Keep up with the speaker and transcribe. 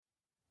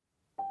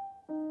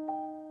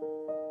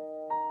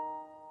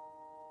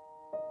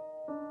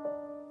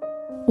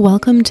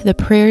Welcome to the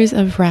Prayers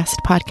of Rest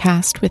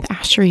podcast with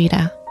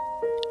Asherita.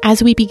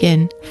 As we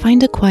begin,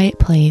 find a quiet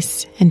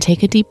place and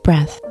take a deep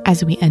breath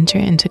as we enter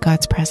into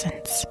God's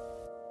presence.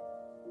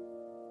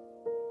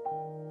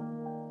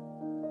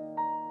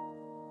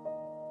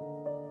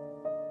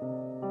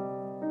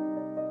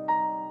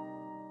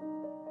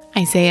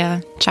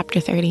 Isaiah chapter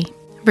 30,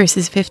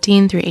 verses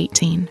 15 through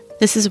 18.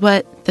 This is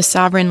what the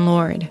sovereign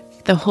Lord,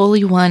 the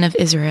Holy One of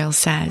Israel,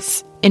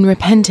 says. In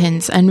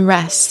repentance and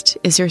rest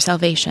is your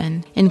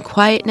salvation. In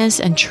quietness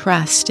and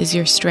trust is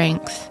your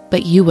strength,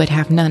 but you would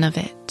have none of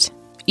it.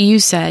 You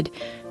said,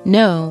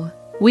 "No,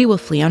 we will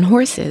flee on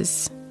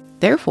horses."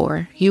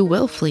 Therefore, you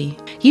will flee.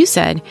 You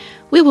said,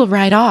 "We will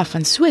ride off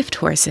on swift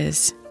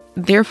horses."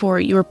 Therefore,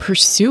 your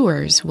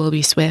pursuers will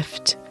be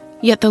swift.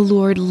 Yet the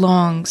Lord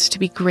longs to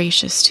be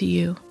gracious to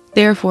you.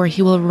 Therefore,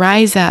 he will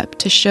rise up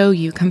to show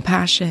you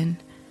compassion.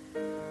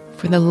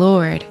 For the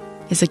Lord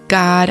is a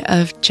God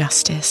of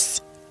justice.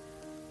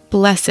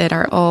 Blessed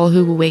are all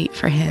who wait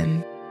for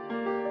him.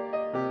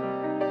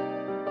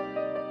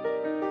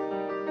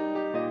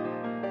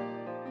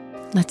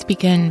 Let's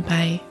begin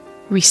by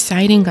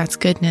reciting God's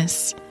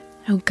goodness.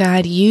 Oh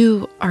God,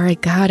 you are a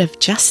God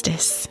of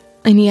justice,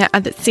 and yet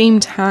at the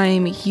same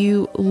time,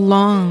 you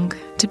long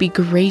to be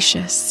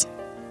gracious.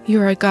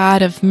 You are a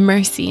God of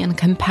mercy and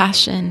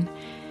compassion,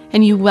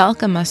 and you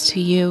welcome us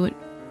to you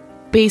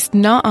based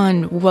not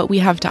on what we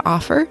have to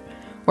offer,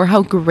 or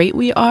how great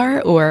we are,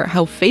 or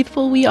how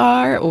faithful we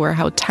are, or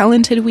how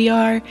talented we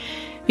are,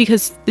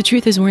 because the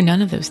truth is we're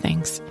none of those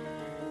things.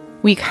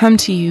 We come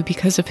to you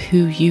because of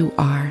who you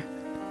are.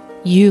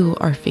 You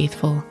are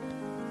faithful.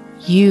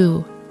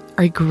 You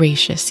are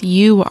gracious.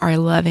 You are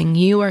loving.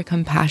 You are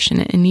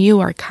compassionate, and you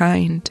are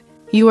kind.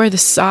 You are the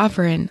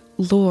sovereign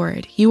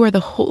Lord. You are the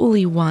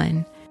Holy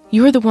One.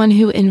 You are the one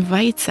who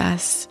invites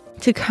us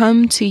to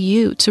come to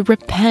you, to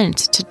repent,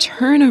 to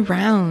turn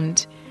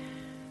around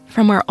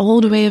from our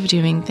old way of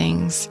doing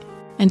things,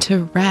 and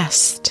to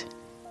rest.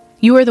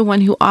 You are the one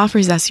who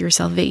offers us your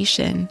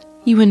salvation.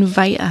 You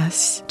invite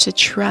us to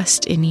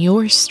trust in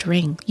your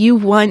strength. You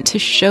want to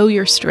show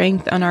your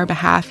strength on our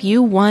behalf.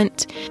 You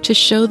want to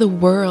show the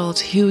world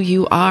who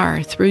you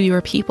are through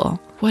your people.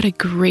 What a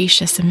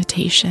gracious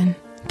invitation.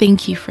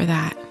 Thank you for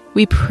that.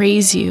 We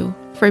praise you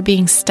for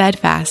being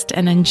steadfast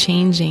and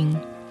unchanging,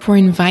 for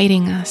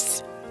inviting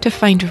us to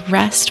find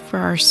rest for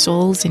our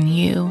souls in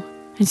you.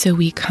 And so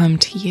we come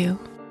to you.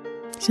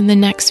 So in the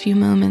next few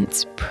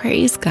moments,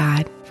 praise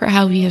God for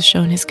how he has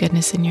shown his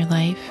goodness in your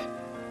life.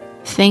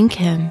 Thank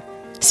him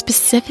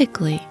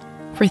specifically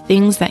for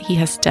things that he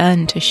has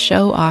done to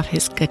show off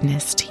his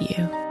goodness to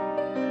you.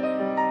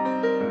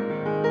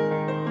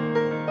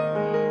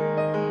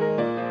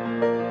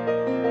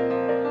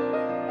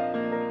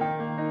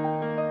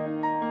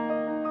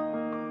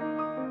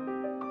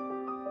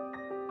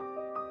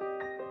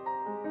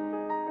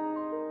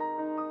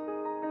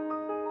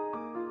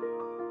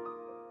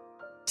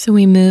 So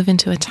we move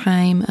into a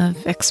time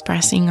of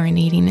expressing our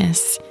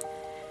neediness.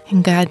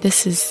 And God,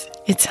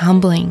 it's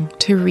humbling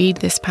to read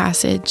this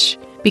passage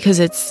because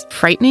it's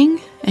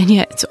frightening, and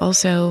yet it's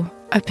also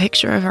a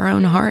picture of our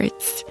own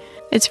hearts.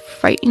 It's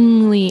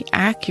frighteningly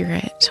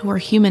accurate to our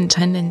human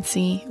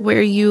tendency,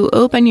 where you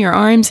open your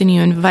arms and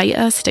you invite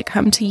us to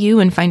come to you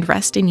and find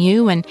rest in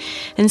you, and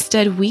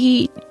instead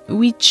we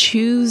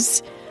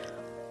choose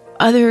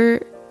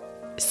other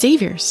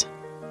saviors.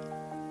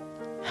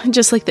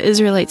 Just like the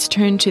Israelites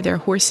turned to their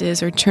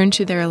horses, or turned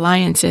to their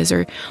alliances,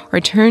 or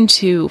turned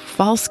to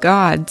false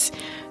gods,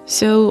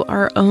 so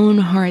our own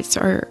hearts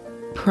are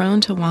prone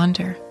to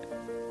wander.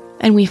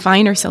 And we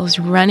find ourselves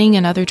running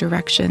in other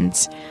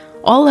directions,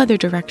 all other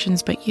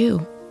directions but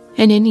you.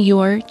 And in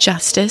your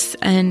justice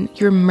and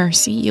your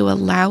mercy, you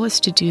allow us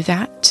to do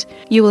that.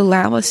 You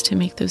allow us to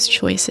make those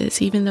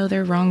choices, even though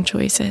they're wrong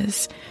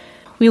choices.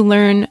 We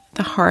learn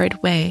the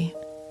hard way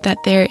that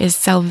there is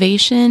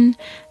salvation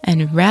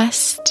and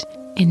rest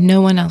in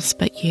no one else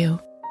but you.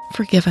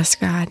 Forgive us,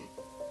 God,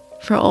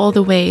 for all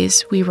the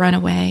ways we run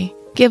away.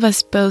 Give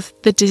us both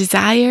the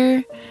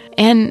desire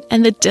and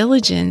the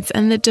diligence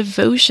and the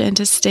devotion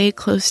to stay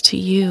close to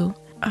you.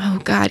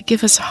 Oh God,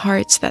 give us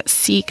hearts that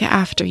seek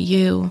after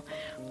you,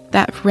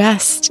 that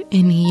rest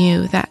in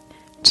you, that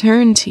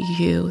turn to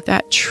you,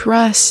 that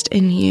trust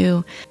in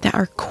you, that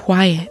are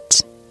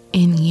quiet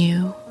in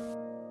you.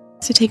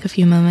 So take a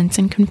few moments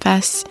and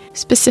confess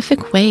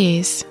specific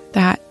ways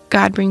that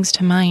God brings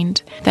to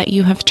mind that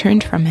you have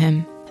turned from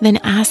him. Then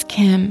ask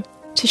him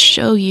to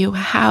show you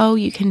how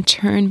you can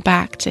turn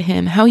back to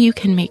him, how you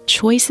can make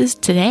choices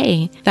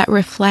today that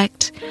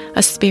reflect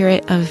a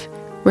spirit of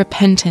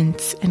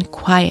repentance and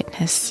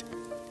quietness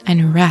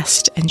and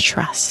rest and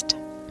trust.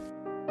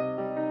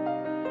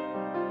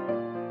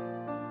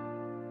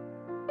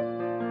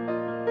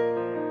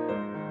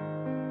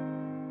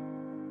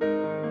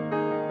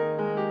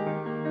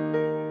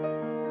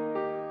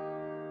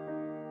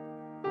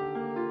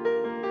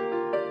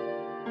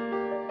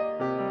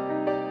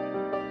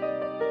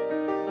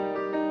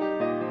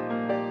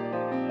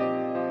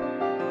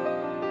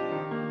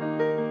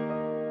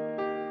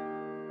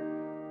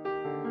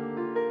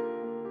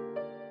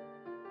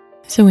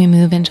 So we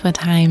move into a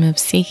time of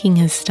seeking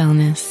His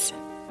stillness.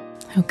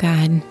 Oh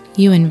God,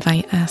 You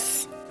invite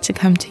us to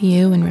come to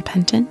You in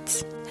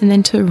repentance and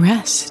then to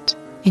rest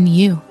in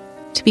You,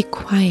 to be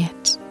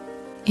quiet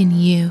in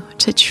You,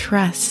 to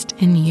trust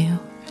in You.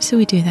 So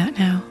we do that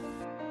now.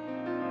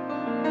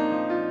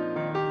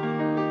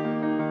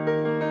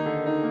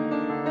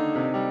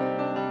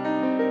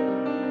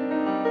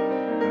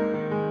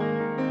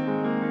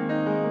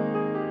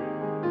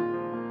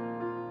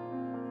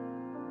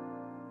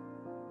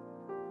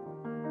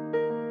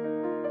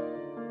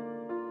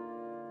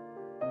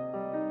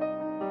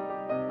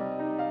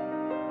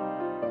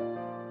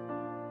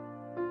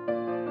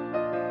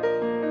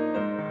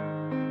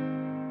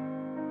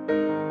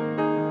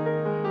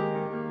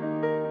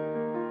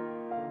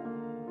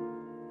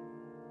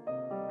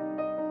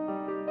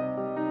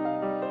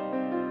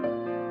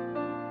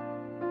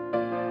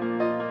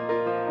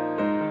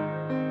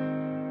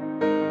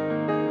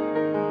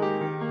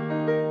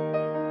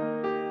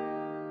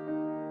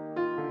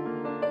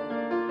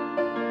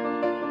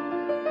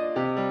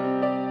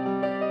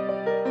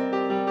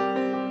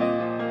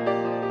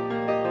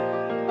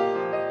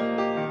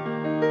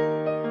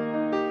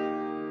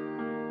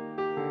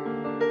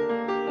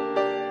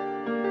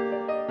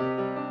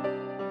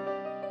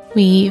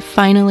 We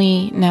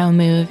finally now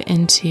move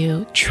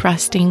into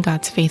trusting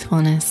God's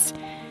faithfulness,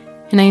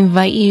 and I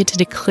invite you to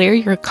declare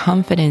your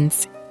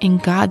confidence in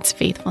God's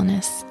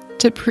faithfulness,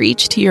 to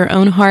preach to your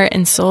own heart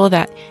and soul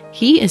that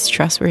He is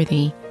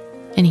trustworthy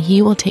and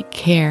He will take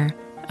care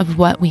of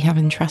what we have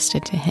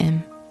entrusted to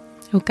Him.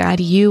 Oh God,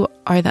 You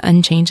are the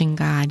unchanging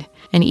God,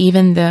 and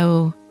even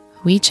though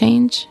we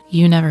change,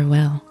 You never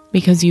will,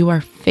 because You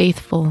are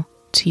faithful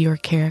to Your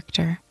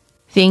character.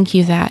 Thank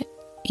You that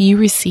You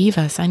receive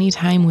us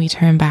anytime we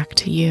turn back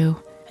to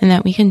You, and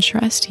that we can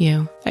trust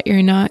You, that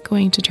You're not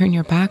going to turn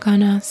Your back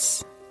on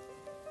us,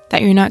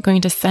 that You're not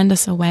going to send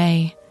us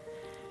away,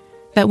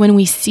 that when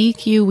we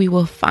seek You, we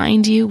will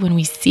find You. When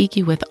we seek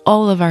You with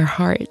all of our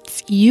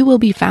hearts, You will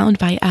be found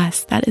by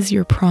us. That is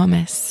Your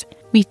promise.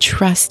 We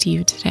trust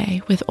You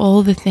today with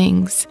all the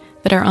things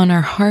that are on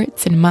our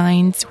hearts and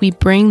minds. We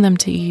bring them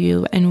to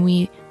You and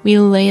we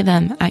lay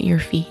them at Your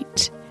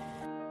feet.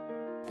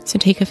 So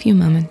take a few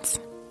moments.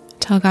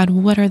 Tell God,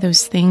 what are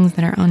those things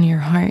that are on your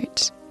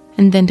heart?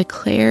 And then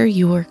declare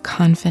your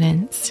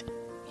confidence,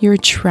 your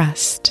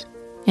trust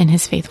in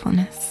His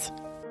faithfulness.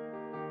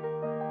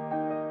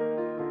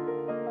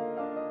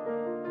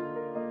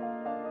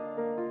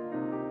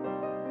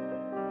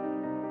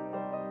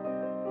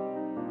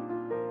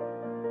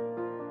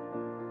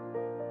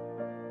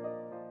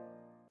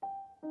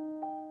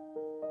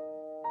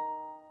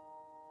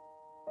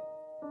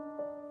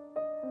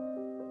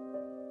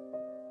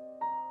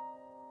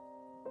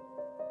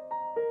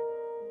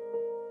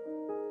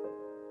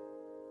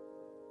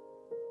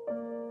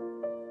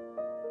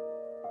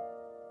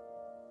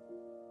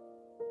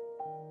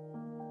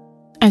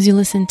 As you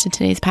listen to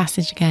today's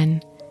passage again,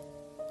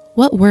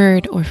 what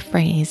word or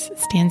phrase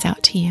stands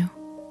out to you?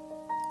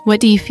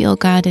 What do you feel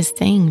God is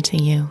saying to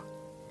you?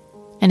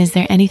 And is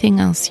there anything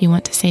else you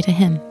want to say to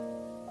Him?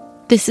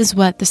 This is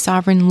what the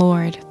Sovereign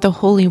Lord, the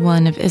Holy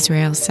One of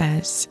Israel,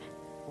 says.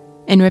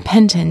 In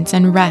repentance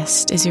and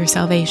rest is your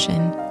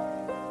salvation.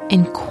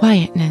 In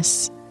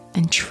quietness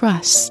and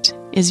trust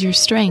is your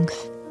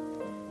strength.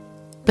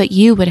 But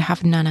you would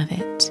have none of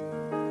it.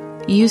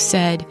 You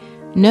said,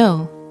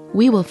 "No,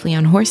 we will flee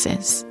on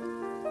horses."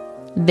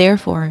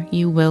 Therefore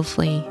you will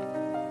flee.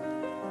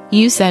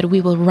 You said,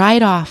 "We will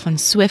ride off on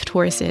swift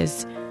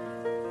horses."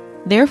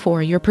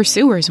 Therefore your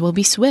pursuers will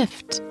be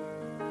swift.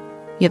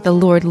 Yet the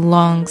Lord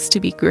longs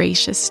to be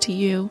gracious to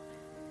you.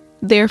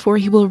 Therefore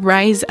He will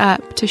rise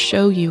up to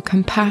show you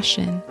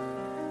compassion.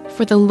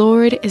 For the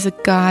Lord is a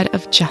God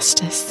of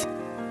justice.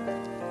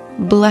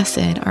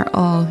 Blessed are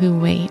all who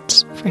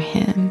wait for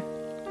Him.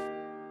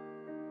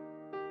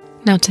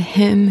 Now to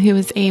Him who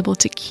is able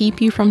to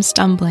keep you from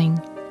stumbling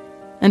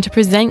and to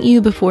present you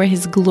before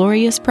His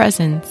glorious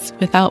presence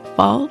without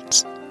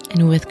fault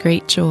and with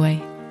great joy,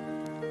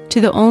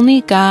 to the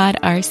only God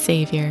our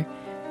Savior,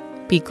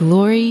 be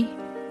glory,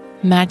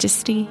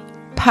 majesty,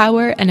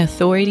 power, and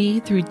authority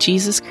through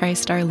Jesus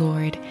Christ our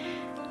Lord,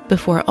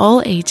 before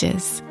all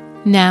ages,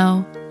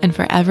 now and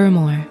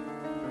forevermore.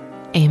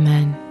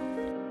 Amen.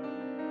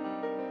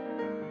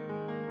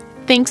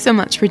 Thanks so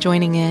much for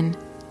joining in.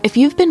 If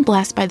you've been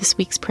blessed by this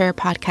week's prayer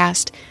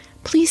podcast,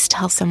 please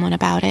tell someone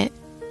about it.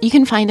 You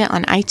can find it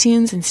on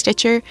iTunes and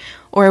Stitcher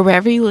or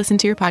wherever you listen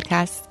to your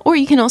podcasts, or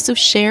you can also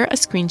share a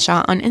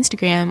screenshot on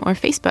Instagram or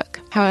Facebook,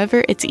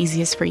 however it's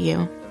easiest for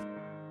you.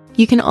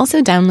 You can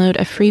also download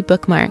a free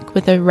bookmark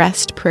with a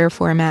rest prayer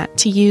format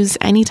to use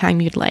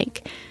anytime you'd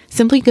like.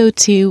 Simply go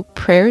to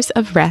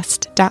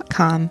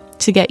prayersofrest.com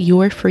to get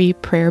your free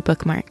prayer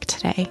bookmark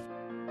today.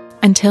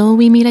 Until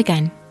we meet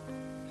again,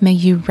 may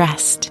you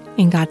rest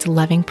in God's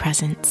loving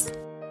presence.